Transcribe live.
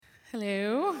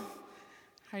Hello.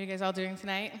 How are you guys all doing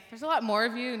tonight? There's a lot more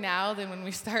of you now than when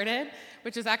we started,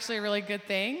 which is actually a really good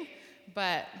thing,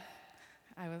 but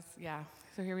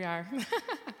so here we are.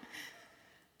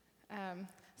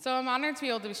 So I'm honored to be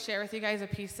able to share with you guys a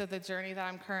piece of the journey that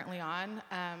I'm currently on.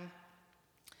 I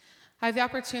have the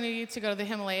opportunity to go to the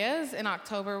Himalayas in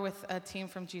October with a team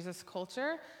from Jesus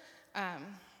Culture,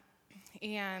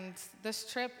 and this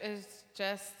trip is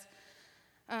just,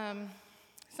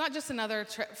 it's not just another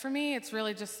trip for me, it's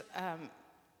really just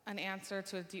an answer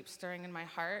to a deep stirring in my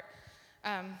heart.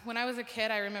 When I was a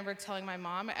kid, I remember telling my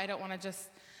mom, I don't want to just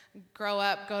grow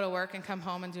up, go to work, and come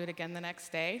home and do it again the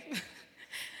next day.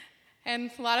 And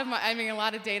a lot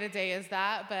of day-to-day is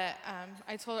that, but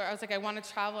I told her, I was like, I want to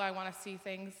travel, I want to see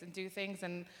things and do things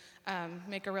and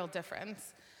make a real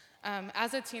difference.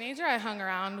 As a teenager, I hung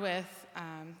around with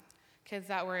kids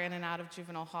that were in and out of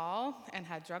juvenile hall and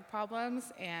had drug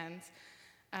problems, and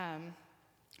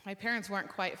my parents weren't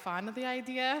quite fond of the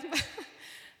idea,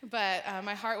 but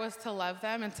my heart was to love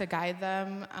them and to guide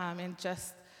them and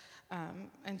just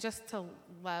to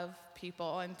love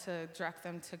people and to direct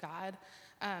them to God.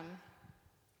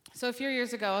 So a few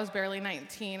years ago, I was barely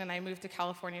 19, and I moved to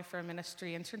California for a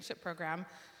ministry internship program,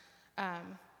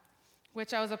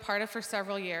 which I was a part of for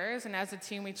several years. And as a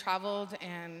team, we traveled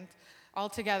and all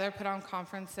together put on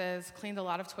conferences, cleaned a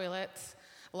lot of toilets,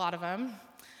 a lot of them,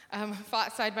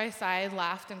 fought side by side,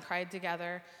 laughed and cried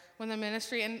together. When the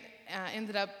ministry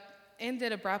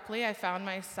ended abruptly, I found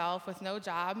myself with no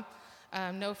job,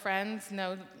 no friends,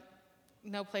 no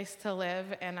place to live,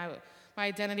 and my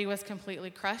identity was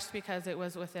completely crushed because it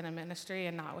was within a ministry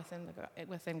and not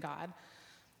within God.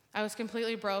 I was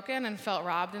completely broken and felt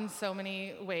robbed in so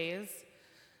many ways.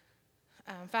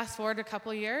 Fast forward a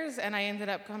couple of years, and I ended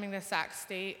up coming to Sac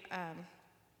State,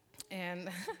 and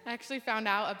I actually found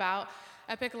out about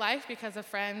Epic Life because a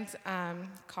friend,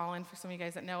 Colin, for some of you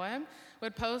guys that know him,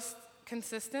 would post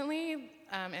consistently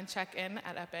and check in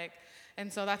at Epic.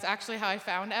 And so that's actually how I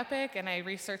found Epic, and I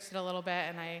researched it a little bit,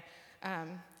 and I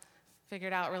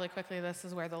figured out really quickly this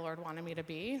is where the Lord wanted me to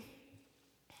be.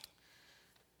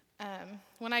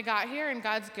 When I got here, in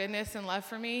God's goodness and love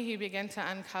for me, he began to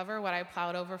uncover what I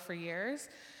plowed over for years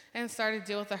and started to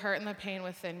deal with the hurt and the pain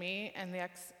within me. And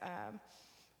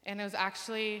it was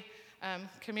actually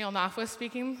Camille Knopf was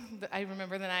speaking, I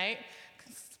remember the night,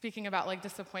 speaking about like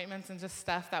disappointments and just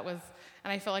stuff and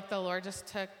I felt like the Lord just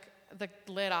took the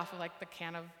lid off of like the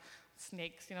can of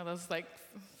snakes, those like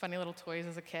funny little toys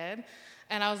as a kid.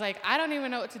 And I was like, I don't even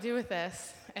know what to do with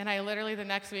this. And I literally the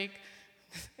next week,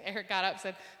 Eric got up and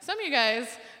said, some of you guys,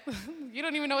 you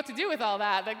don't even know what to do with all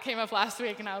that came up last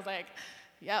week. And I was like,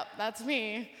 yep, that's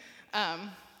me.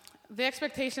 The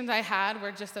expectations I had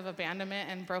were just of abandonment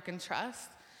and broken trust.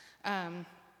 And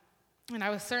I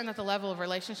was certain that the level of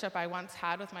relationship I once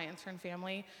had with my intern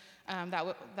family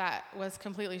that was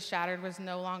completely shattered was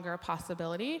no longer a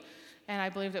possibility. And I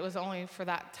believed it was only for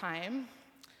that time.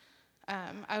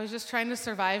 I was just trying to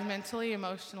survive mentally,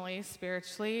 emotionally,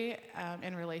 spiritually,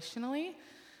 and relationally.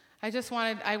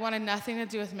 I wanted nothing to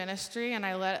do with ministry, and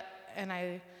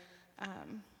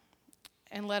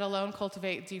let alone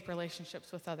cultivate deep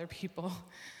relationships with other people.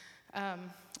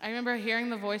 I remember hearing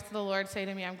the voice of the Lord say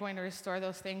to me, I'm going to restore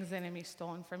those things the enemy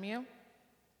stolen from you.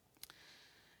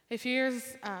 A few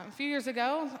years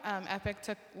ago, Epic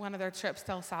took one of their trips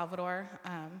to El Salvador,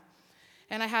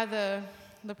 and I had the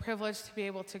privilege to be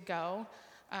able to go.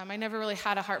 I never really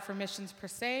had a heart for missions per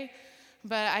se,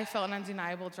 but I felt an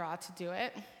undeniable draw to do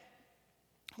it.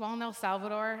 While in El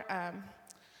Salvador,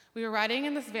 we were riding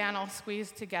in this van all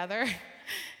squeezed together,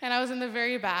 and I was in the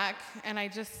very back, and I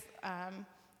just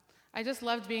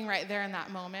loved being right there in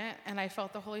that moment, and I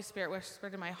felt the Holy Spirit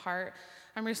whispered in my heart,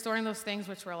 I'm restoring those things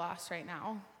which were lost right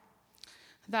now.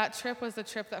 That trip was the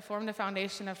trip that formed a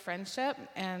foundation of friendship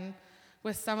and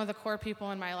with some of the core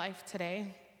people in my life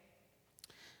today.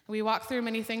 We walked through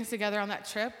many things together on that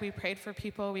trip. We prayed for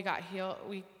people we got healed.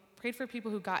 We prayed for people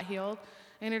who got healed,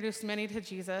 introduced many to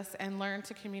Jesus, and learned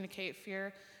to communicate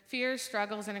fears,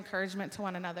 struggles, and encouragement to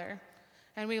one another.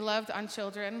 And we loved on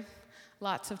children,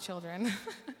 lots of children,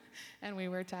 and we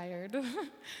were tired.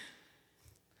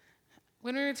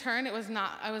 When we returned, I was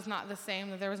not the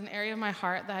same. There was an area of my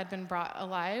heart that had been brought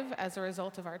alive as a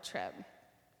result of our trip.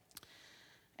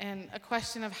 And a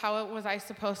question of how was I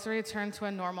supposed to return to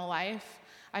a normal life.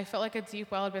 I felt like a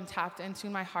deep well had been tapped into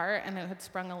my heart, and it had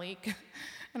sprung a leak.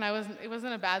 And it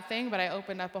wasn't a bad thing, but I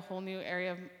opened up a whole new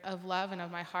area of love and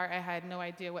of my heart I had no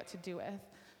idea what to do with.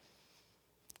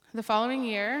 The following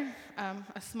year,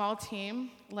 a small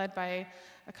team led by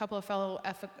a couple of fellow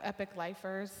Epic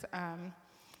Lifers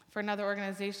for another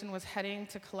organization was heading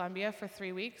to Colombia for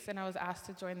 3 weeks, and I was asked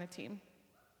to join the team.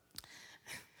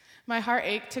 My heart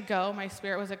ached to go. My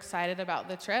spirit was excited about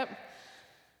the trip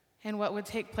and what would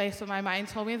take place, but my mind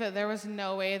told me that there was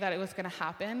no way that it was going to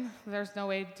happen. There's no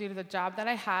way, due to the job that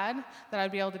I had, that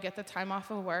I'd be able to get the time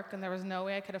off of work, and there was no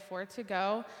way I could afford to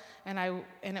go, and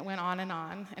it went on,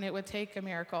 and it would take a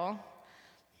miracle.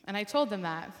 And I told them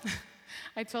that.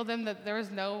 I told them that there was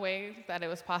no way that it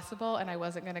was possible, and I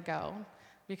wasn't going to go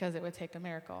because it would take a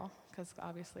miracle, because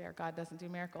obviously our God doesn't do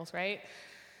miracles, right?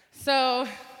 So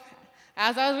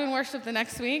as I was in worship the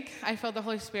next week, I felt the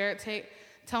Holy Spirit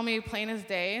tell me plain as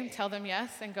day, tell them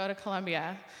yes, and go to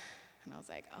Colombia. And I was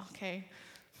like, okay.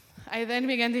 I then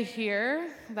began to hear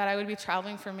that I would be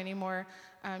traveling for many more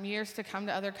years to come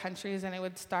to other countries, and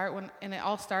it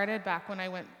all started back when I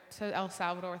went to El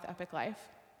Salvador with Epic Life.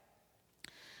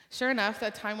 Sure enough,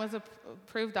 that time was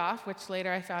approved off, which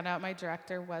later I found out my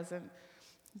director wasn't.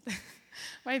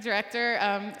 My director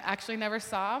actually never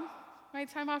saw my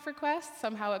time off request.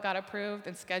 Somehow it got approved,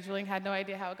 and scheduling had no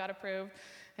idea how it got approved.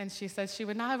 And she said she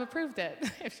would not have approved it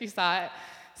if she saw it.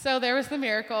 So there was the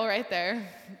miracle right there.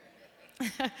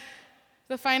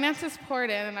 The finances poured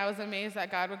in, and I was amazed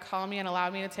that God would call me and allow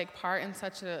me to take part in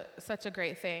such a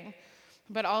great thing,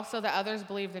 but also that others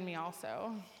believed in me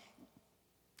also.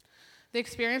 The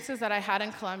experiences that I had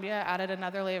in Colombia added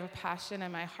another layer of passion,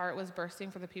 and my heart was bursting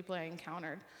for the people I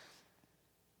encountered.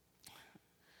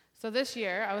 So this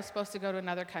year, I was supposed to go to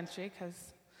another country,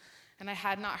 and I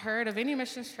had not heard of any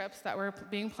missions trips that were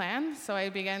being planned, so I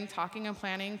began talking and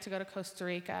planning to go to Costa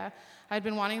Rica. I'd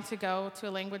been wanting to go to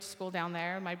a language school down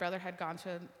there. My brother had gone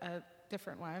to a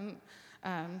different one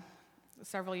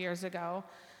several years ago.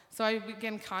 So I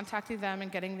began contacting them and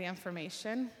getting the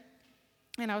information.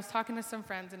 And I was talking to some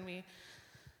friends, and we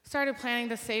started planning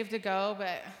to save to go,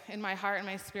 but in my heart and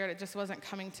my spirit, it just wasn't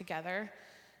coming together.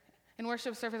 In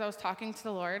worship service, I was talking to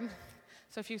the Lord.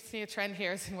 So if you see a trend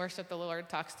here, is in worship, the Lord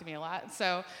talks to me a lot.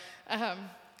 So I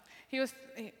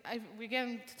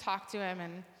began to talk to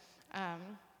him, and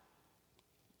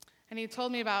he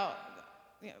told me about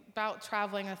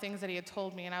traveling and the things that he had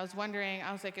told me. And I was wondering,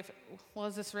 I was like,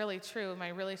 is this really true? Am I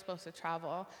really supposed to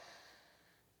travel?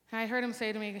 And I heard him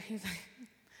say to me, he's like,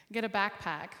 get a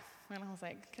backpack. And I was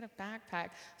like, get a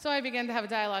backpack? So I began to have a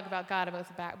dialogue about God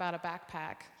about a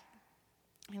backpack.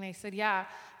 And he said, yeah,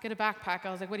 get a backpack.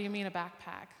 I was like, what do you mean a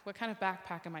backpack? What kind of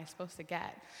backpack am I supposed to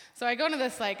get? So I go into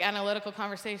this analytical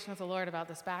conversation with the Lord about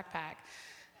this backpack.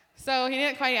 So he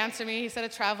didn't quite answer me. He said a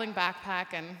traveling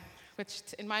backpack, which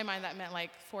in my mind that meant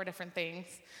 4 different things.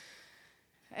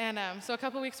 And so a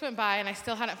couple weeks went by, and I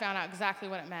still hadn't found out exactly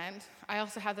what it meant. I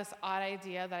also had this odd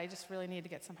idea that I just really needed to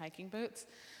get some hiking boots.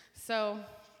 So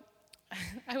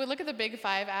I would look at the Big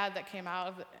 5 ad that came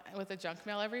out with the junk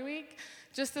mail every week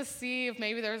just to see if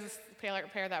maybe there was a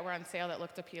pair that were on sale that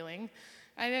looked appealing.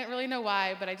 I didn't really know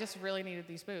why, but I just really needed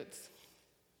these boots.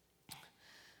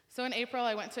 So in April,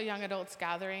 I went to a young adults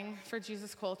gathering for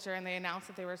Jesus Culture, and they announced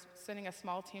that they were sending a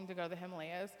small team to go to the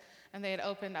Himalayas, and they had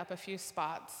opened up a few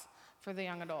spots for the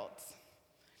young adults.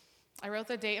 I wrote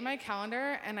the date in my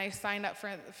calendar, and I signed up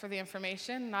for the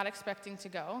information, not expecting to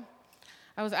go.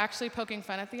 I was actually poking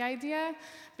fun at the idea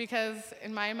because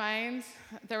in my mind,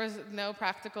 there was no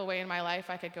practical way in my life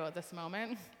I could go at this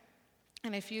moment.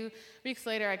 And a few weeks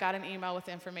later, I got an email with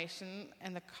the information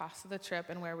and the cost of the trip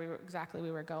and where we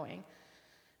were going.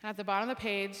 And at the bottom of the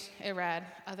page, it read,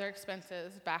 other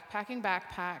expenses,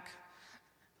 backpack,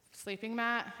 sleeping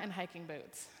mat, and hiking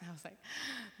boots. And I was like,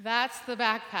 that's the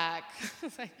backpack.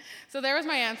 So there was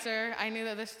my answer. I knew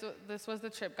that this was the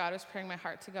trip God was preparing my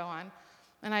heart to go on.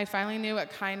 And I finally knew what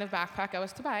kind of backpack I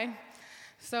was to buy.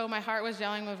 So my heart was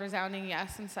yelling with resounding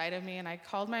yes inside of me, and I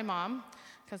called my mom,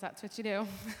 because that's what you do,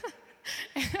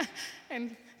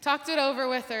 and talked it over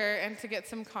with her and to get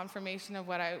some confirmation of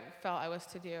what I felt I was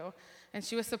to do. And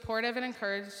she was supportive and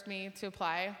encouraged me to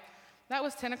apply. That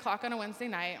was 10 o'clock on a Wednesday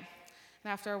night.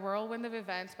 And after a whirlwind of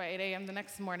events, by 8 a.m. the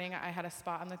next morning, I had a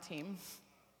spot on the team.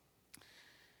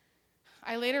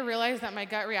 I later realized that my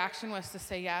gut reaction was to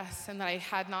say yes, and that I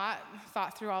had not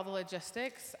thought through all the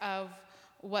logistics of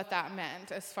what that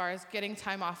meant as far as getting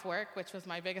time off work, which was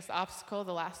my biggest obstacle,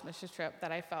 the last mission trip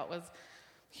that I felt was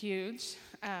huge.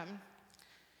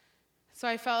 So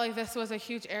I felt like this was a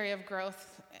huge area of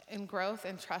growth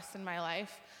and trust in my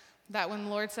life, that when the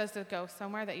Lord says to go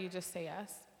somewhere, that you just say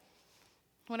yes.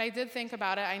 When I did think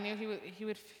about it, I knew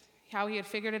how he had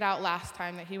figured it out last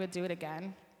time, that he would do it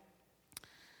again.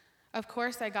 Of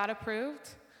course, I got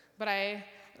approved, but I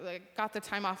got the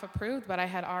time off approved, but I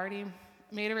had already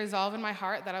made a resolve in my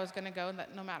heart that I was going to go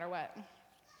no matter what,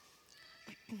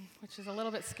 which is a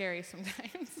little bit scary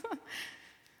sometimes.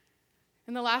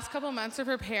 In the last couple months of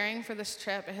preparing for this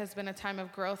trip, it has been a time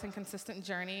of growth and consistent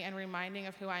journey and reminding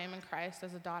of who I am in Christ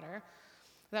as a daughter.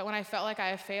 That when I felt like I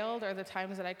have failed, or the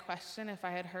times that I questioned if I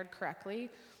had heard correctly,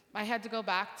 I had to go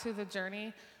back to the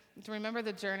journey, to remember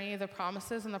the journey, the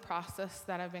promises, and the process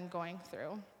that I've been going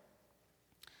through.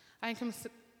 I am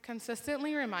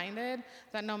consistently reminded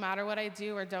that no matter what I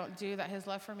do or don't do, that his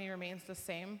love for me remains the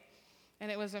same.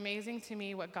 And it was amazing to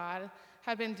me what God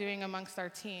had been doing amongst our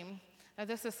team. That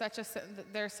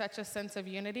there's such a sense of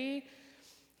unity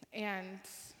and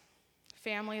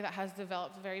family that has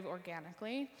developed very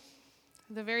organically.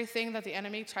 The very thing that the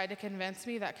enemy tried to convince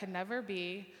me that could never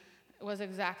be was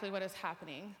exactly what is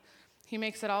happening.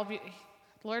 The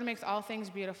Lord makes all things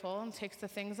beautiful and takes the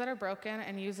things that are broken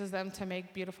and uses them to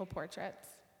make beautiful portraits.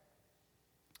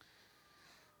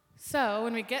 So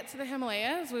when we get to the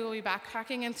Himalayas, we will be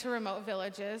backpacking into remote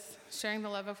villages, sharing the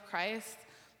love of Christ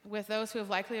with those who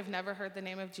have never heard the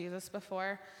name of Jesus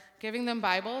before, giving them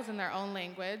Bibles in their own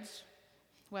language,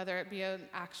 whether it be an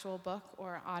actual book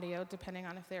or audio, depending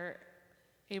on if they're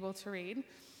able to read.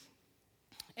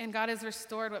 And God has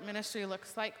restored what ministry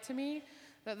looks like to me,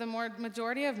 that the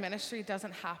majority of ministry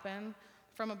doesn't happen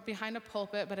from behind a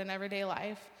pulpit, but in everyday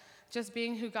life, just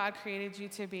being who God created you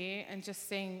to be and just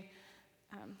saying,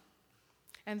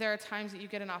 and there are times that you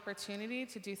get an opportunity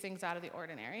to do things out of the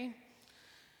ordinary.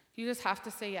 You just have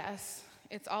to say yes.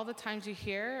 It's all the times you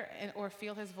hear or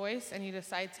feel his voice and you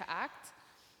decide to act.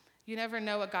 You never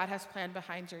know what God has planned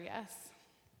behind your yes.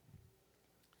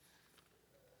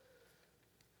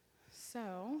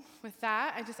 So with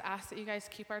that, I just ask that you guys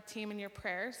keep our team in your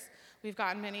prayers. We've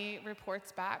gotten many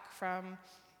reports back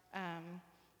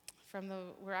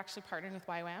we're actually partnering with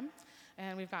YWAM,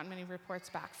 and we've gotten many reports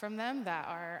back from them that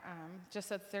are just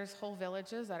that there's whole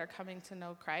villages that are coming to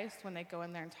know Christ when they go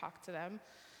in there and talk to them.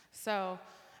 So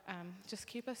just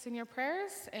keep us in your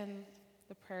prayers and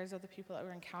the prayers of the people that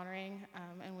we're encountering,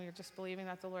 and we're just believing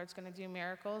that the Lord's going to do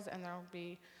miracles and there will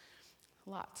be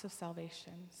lots of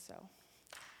salvation. So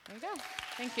there you go.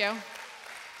 Thank you.